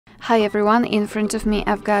Hi everyone, in front of me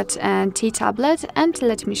I've got a T-tablet and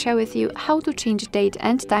let me share with you how to change date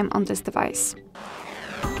and time on this device.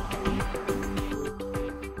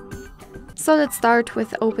 So let's start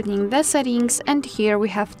with opening the settings, and here we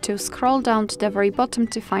have to scroll down to the very bottom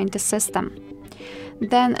to find the system.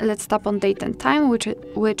 Then let's tap on date and time,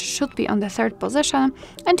 which should be on the third position,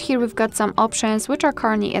 and here we've got some options which are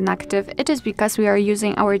currently inactive. It is because we are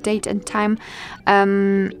using our date and time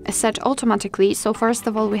set automatically. So first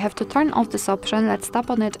of all we have to turn off this option. Let's tap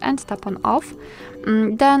on it and tap on off.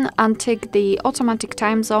 Then untick the automatic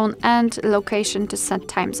time zone and location to set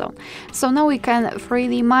time zone. So now we can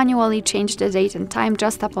freely manually change the date and time.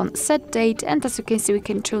 Just tap on set date, and as you can see we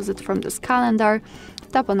can choose it from this calendar.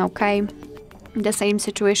 Tap on OK. The same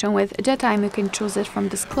situation with the time, you can choose it from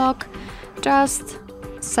this clock. Just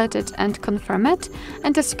set it and confirm it,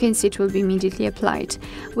 and as you can see it will be immediately applied.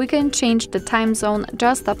 We can change the time zone.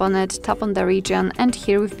 Just tap on it, tap on the region, and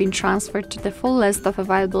here we've been transferred to the full list of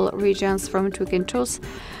available regions from which we can choose.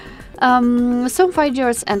 So find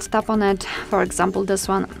yours and tap on it, for example this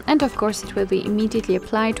one, and of course it will be immediately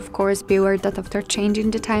applied. Of course be aware that after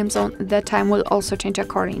changing the time zone, the time will also change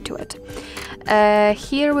according to it.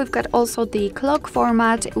 Here we've got also the clock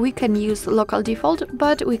format. We can use local default,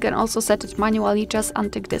 but we can also set it manually. Just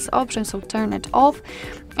untick this option, so turn it off.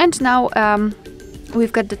 And now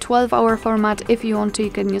we've got the 12-hour format. If you want to,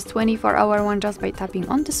 you can use 24-hour one just by tapping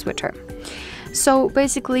on the switcher. So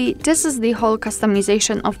basically this is the whole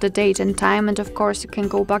customization of the date and time, and of course you can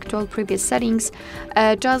go back to all previous settings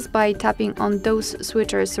just by tapping on those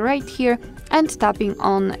switchers right here and tapping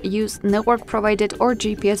on use network provided or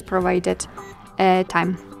GPS provided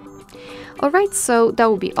time. Alright, so that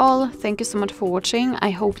will be all. Thank you so much for watching.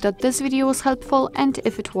 I hope that this video was helpful, and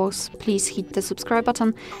if it was, please hit the subscribe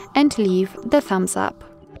button and leave the thumbs up.